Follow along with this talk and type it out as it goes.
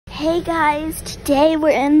Hey guys, today we're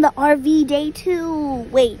in the RV day 2.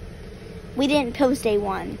 Wait, we didn't post day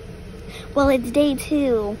 1. Well, it's day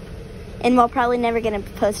 2, and we're probably never gonna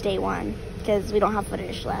post day 1 because we don't have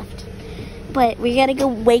footage left. But we gotta go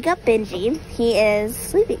wake up Benji. He is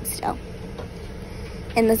sleeping still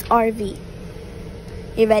in this RV.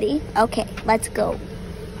 You ready? Okay, let's go.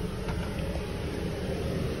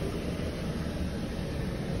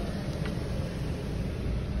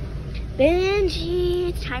 Benji,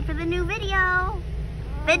 it's time for the new video.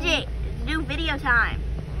 Benji, it's new video time.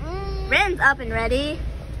 Ren's up and ready.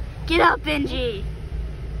 Get up, Benji.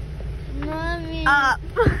 Mommy. Up.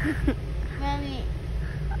 Mommy.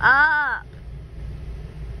 Up.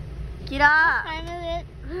 Get up. What time is it?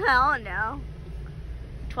 I don't know.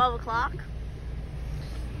 12 o'clock?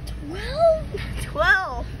 12?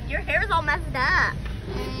 12. Your hair's all messed up.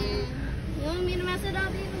 You want me to mess it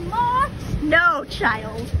up even more? No,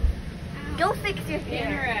 child. Go fix your In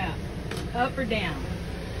hair. or out? Up or down?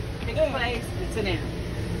 Pick a place and sit down.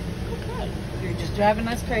 Okay. You're just driving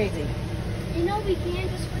us crazy. You know we can't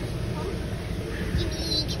just switch.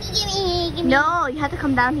 Give me. No, you have to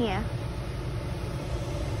come down here.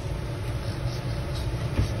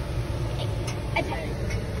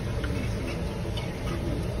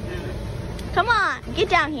 Come on, get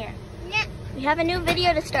down here. Yeah. We have a new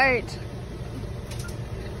video to start.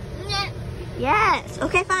 Yes.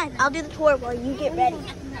 Okay, fine. I'll do the tour while you get ready.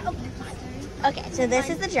 Okay, so this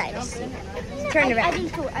is the driver's seat. Turn around.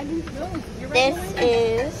 This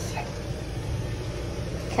is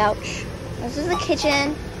couch. This is the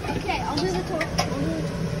kitchen. Okay, I'll do the tour.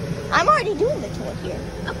 I'm already doing the tour here.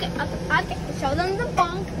 Okay. Show them the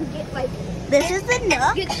bunk and get like. This is the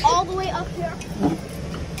nook. Get all the way up here.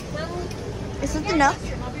 This is the nook.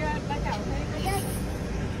 I'll be right back out, okay?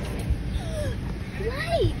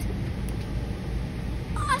 Right.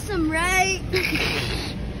 Awesome, right?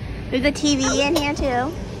 There's a TV in here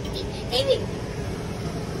too. Baby.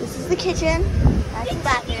 This is the kitchen. That's the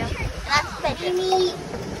bathroom. That's the bedroom.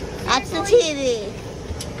 That's the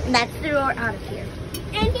TV. And that's the door out of here.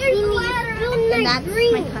 And here's the ladder. And that's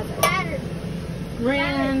my cousin. Ladder.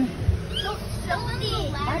 Ren, Show them the I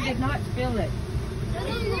ladder. did not spill it. Show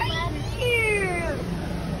them the ladder. Here.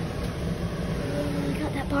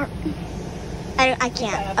 Got that part. I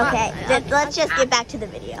can't. Okay, let's just get back to the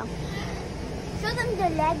video. Show them the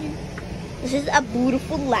ladder. This is a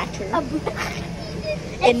beautiful ladder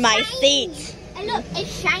in my seat. And look,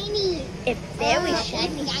 it's shiny. It's very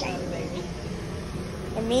shiny.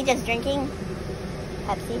 And me just drinking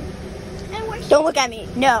Pepsi. And we're Don't look at me.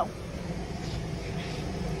 No.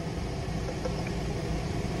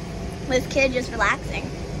 This kid just relaxing,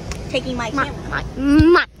 taking my camera.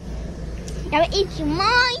 Now it's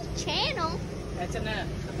my channel. That's enough.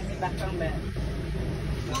 I'm going to get back on bed.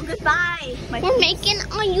 Well, goodbye. We're making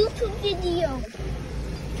a YouTube video.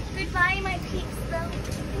 Goodbye, my peeps, though.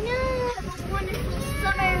 No. Have a wonderful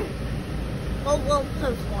summer. Well, we'll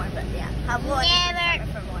post more, but yeah. Have a wonderful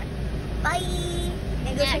Never. summer for more. Bye.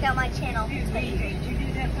 And go check out my channel. It's gonna be great. Did you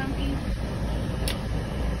do that, Funky?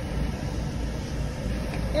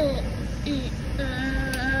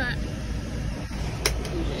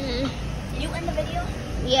 You in the video?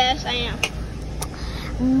 Yes, I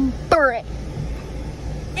am. Burr.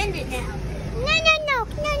 End it now. No,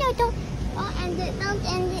 don't end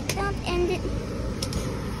it, don't end it.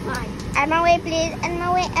 Fine. Out of my way, please,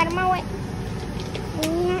 out of my way.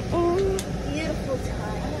 Beautiful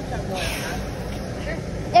time.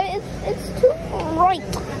 It's too bright.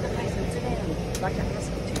 Okay.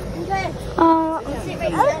 Sit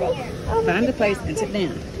right down here. Find a place and sit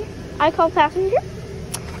down. I call passenger.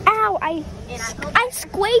 Ow, And I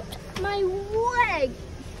scraped my leg.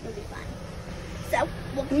 It'll be fine. So,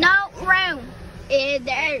 we'll No room.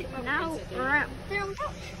 There's no room.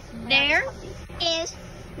 There is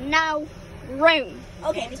no room.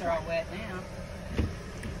 okay. Hands are all wet now.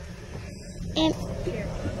 And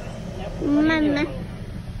Mama.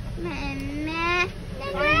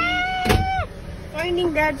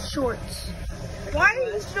 Finding Dad's shorts. Why are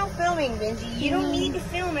you still filming, Benji? You don't need to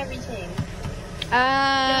film everything.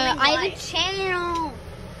 I have a life. channel.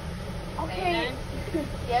 Okay.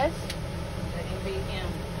 Yes? That can be him.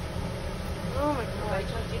 Oh my I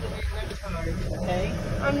told you to be retarded, okay?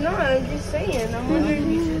 I'm not, I'm just saying.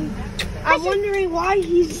 I'm wondering why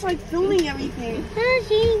he's just like filming everything.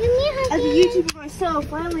 As a YouTuber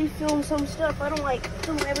myself, I only film some stuff. I don't like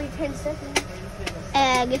film every 10 seconds.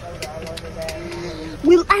 Egg.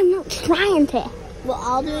 Well, I'm not trying to. Well,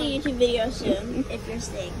 I'll do a YouTube video soon if you're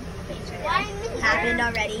staying. Happened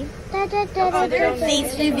already.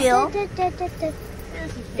 Face reveal.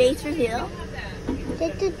 Face reveal.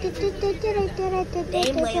 Name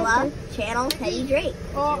Layla, channel Teddy Drake.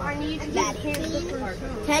 Oh, I need to get Daddy. cancer first.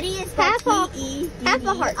 Teddy is Half a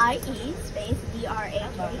T-E-D-D-I-E space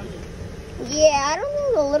D-R-A-K-E. Yeah, I don't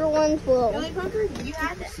know the little ones will. Billy Punker, you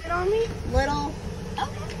have to sit on me? Little. I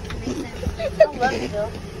love you,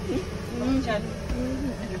 Bill. Chuck,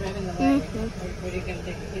 you're having the leg. What are you going to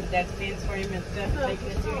take his dad's pants for him instead of taking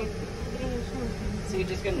it to him? So you're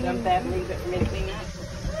just going to dump that and leave it for me to clean up?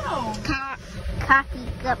 No. Coffee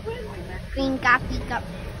cup. Green coffee cup.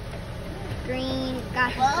 Green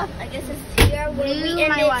coffee Well, cup. I guess it's here where we Blue, end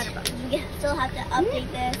my it. water bottle. We still have to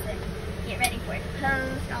update this and get ready for it to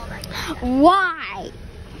post, all that good stuff. Why?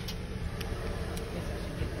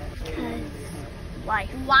 Why?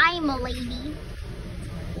 Why, m'lady?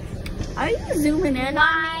 Are you zooming in?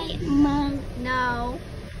 Why? No.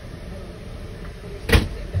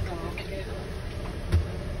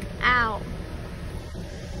 Ow.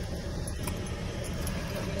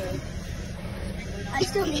 I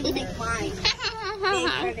still need to make mine.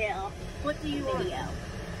 Big reveal. What do you want? Video.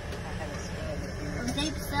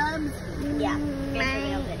 Tape subs. Yeah. Big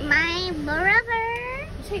reveal video. My brother.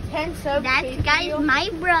 You say 10 subs. That guy's my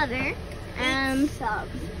brother. Subs.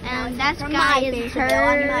 And that From guy my is page, her What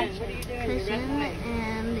are you doing? You're cousin. resting.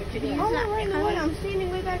 And he's Oh, not right, no way. I'm standing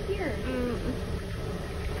way back here.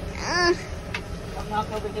 I'll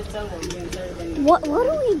knock over his soda and you and everybody. What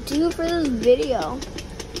do we do for this video?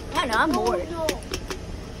 I don't know, I'm bored.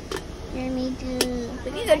 Let me do.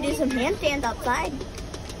 We can go do some handstands outside.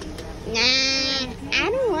 Nah, I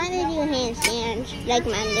don't want to do handstands like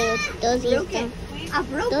my little dozies. Broken. I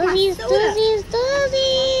broke my Dozies, soda. dozies,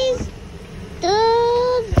 dozies,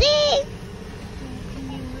 dozies.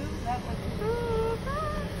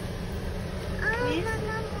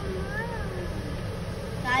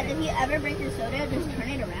 Guys, if you ever break your soda, just turn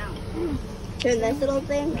it around. Turn this little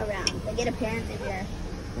thing around. Like get a parent if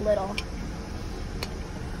you're little.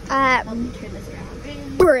 Help me turn this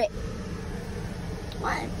around. Brick.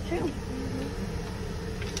 What? It's true.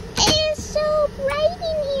 It's so bright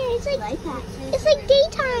in here. It's like that. it's like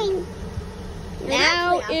daytime.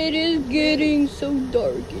 Now it is getting so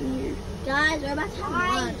dark in here. Guys, we're about to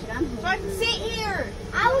have lunch. And I'm So I can sit here.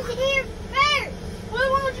 I was here first. Why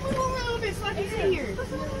don't you move over a little bit so I can sit here?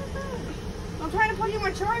 I'm trying to plug in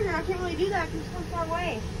my charger. I can't really do that because it's so far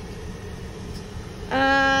away.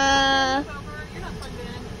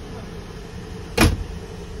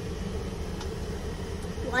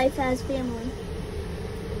 life as family.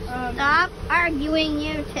 Stop arguing,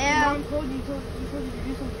 you two. Mom told you to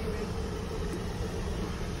do something.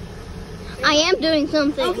 I am doing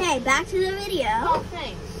something. Okay, back to the video. Oh,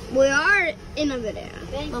 thanks. We are in a video.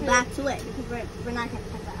 Well, back to it because we're not going to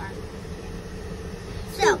cut that on.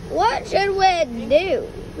 So, What should we do?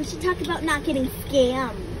 we should talk about not getting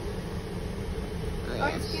scammed.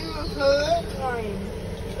 Let's do a good time.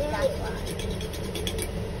 That's why.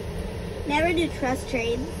 Never do trust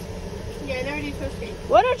trades. Yeah, never do trust trade.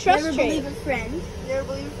 What are trust Never believe a friend. Never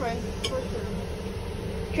believe a friend. For sure.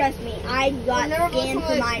 Trust me, I got Never believe scammed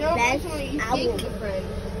for my best somebody you owl. think is a friend.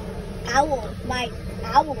 Owl. My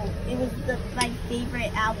owl. It was my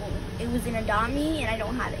favorite owl. It was an Adami and I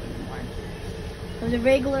don't have it anymore. It was a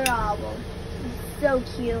regular owl. It was so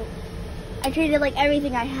cute. I traded like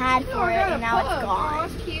everything I had for it and now it's Oh, gone.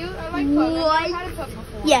 that's cute. I like pugs. What? I've never had a pug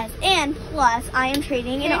before. Yes, and plus I am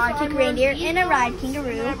trading an Okay, so Arctic I'm reindeer on and a ride Z's,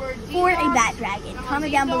 kangaroo remember for a Z's, bat dragon. I'm on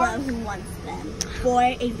Comment down Z's. below who wants them for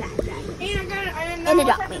a bat dragon. And I got And another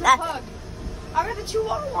adopt type me, of that's- pug. I got the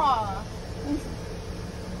Chihuahua.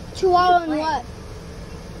 Chihuahua and what?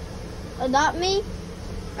 Adopt me?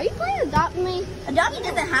 Are you playing Adopt Me? Adopt Me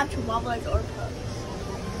doesn't have chihuahuas or pugs.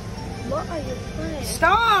 What are you playing?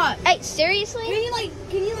 Stop! Hey, seriously?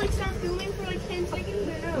 Can you stop filming for like 10 seconds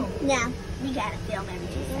or no? Nah, we gotta film every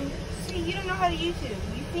 2 seconds. See, you don't know how to YouTube.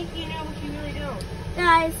 You think you know, but you really don't.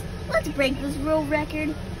 Guys, let's break this world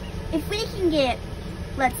record. If we can get,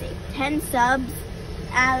 let's see, 10 subs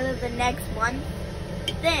out of the next month,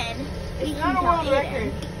 then we It's can not a tell world Aiden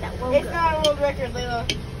record. that we're It's good. not a world record,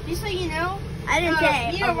 Layla. Just so you know. I didn't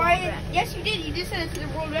say You a know world Ryan? record. Yes, you did. You just said it's a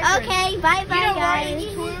world record. Okay, bye bye You know guys. Ryan?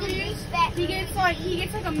 He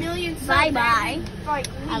gets like a million subs. Bye bye. every, like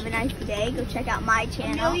Have a week. nice day. Go check out my A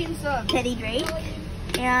channel, million subs. Teddy Drake.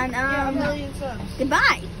 And Yeah, a million subs.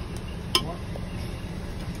 goodbye.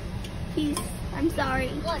 Peace. I'm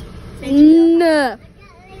sorry. No.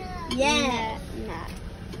 Yeah.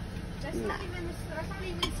 That's No. not even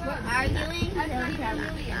subs. We're arguing?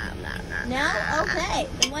 No? Okay.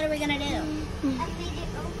 Then what are we gonna do?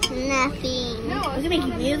 Nothing. No, We're gonna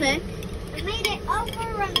make music. I made it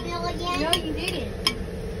over a million. No, you didn't.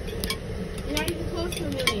 You're not even close to a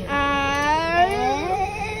million.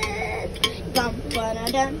 Dun dun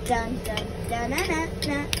dun dun dun dun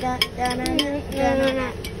dun dun dun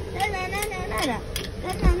dun.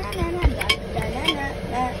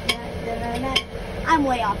 I'm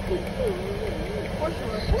way off beat.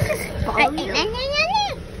 Follow me.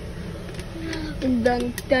 Dun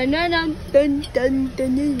dun dun dun dun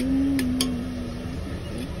dun dun.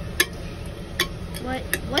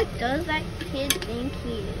 What does that kid think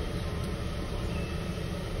he is?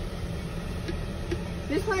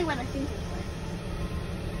 Just playing what I think he's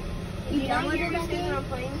playing. You downloaded that game? I'm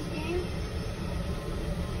playing this game?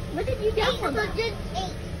 What did you download?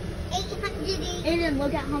 880. And then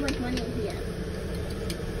look at how much money he has.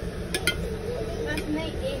 Let's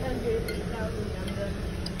make 800,000.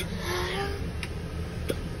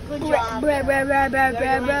 Good job.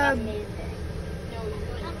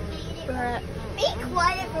 Be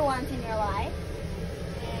quiet for once in your life.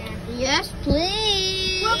 Yes,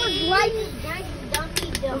 please. What was like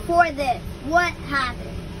before this? What happened?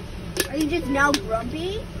 Are you just now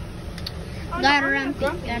grumpy? Oh, Got no, I'm around not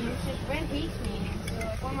grumpy. got It's just Ren hates me. So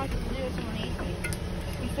like, what am I supposed to do if someone hates me?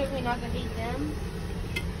 You expect me not to hate them?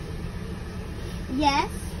 Yes.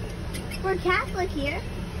 We're Catholic here.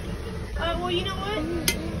 Well, you know what?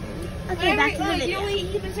 Okay, back to the You know video. what?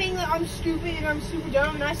 You've been saying that I'm stupid and I'm super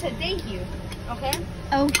dumb, and I said thank you. Okay?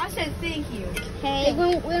 Oh. I said thank you. Hey,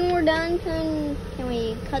 when we're done, can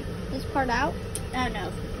we cut this part out? Oh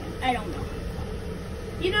no, I don't know.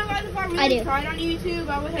 You know, guys, if I I really do. tried on YouTube,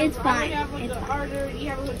 I would have. It's I fine. would have like It's a fine. harder. You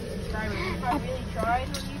have like subscribers. If I really tried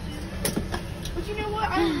on YouTube. But you know what?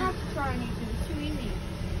 I don't have to try on YouTube. It's too easy.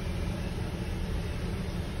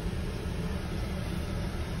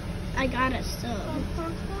 I got a sub.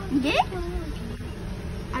 You did?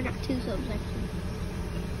 I got 2 subs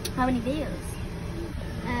actually. How many videos?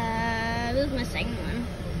 This was my second one.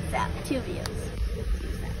 2 videos.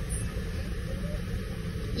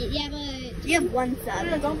 Yeah, but You have 1 sub.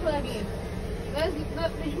 No, don't play that game. You're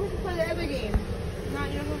supposed to play the other game.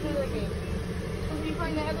 Not, you're not supposed to play that game. You're supposed to be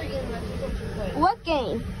playing the other game that you're supposed to play. what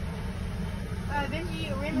game?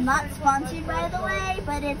 Not sponsored by the way,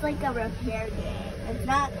 but it's like a repair game. It's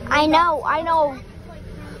not. I know.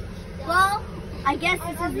 Well, I guess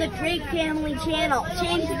this is the Drake Family channel.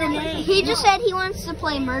 Change the name. He just said he wants to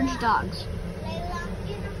play Merge Dogs.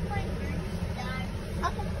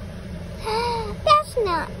 That's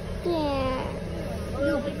not fair. You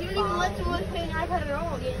don't even let someone play an iPad at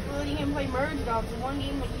all. You're letting him play Merge Dogs, the one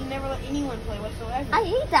game that you never let anyone play whatsoever. I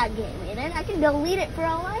hate that game, Aiden. I can delete it for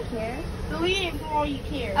all I care. Delete it for all you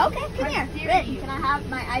care. Okay, come I here. dare Rin, you. can I have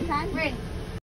my iPad? Rin,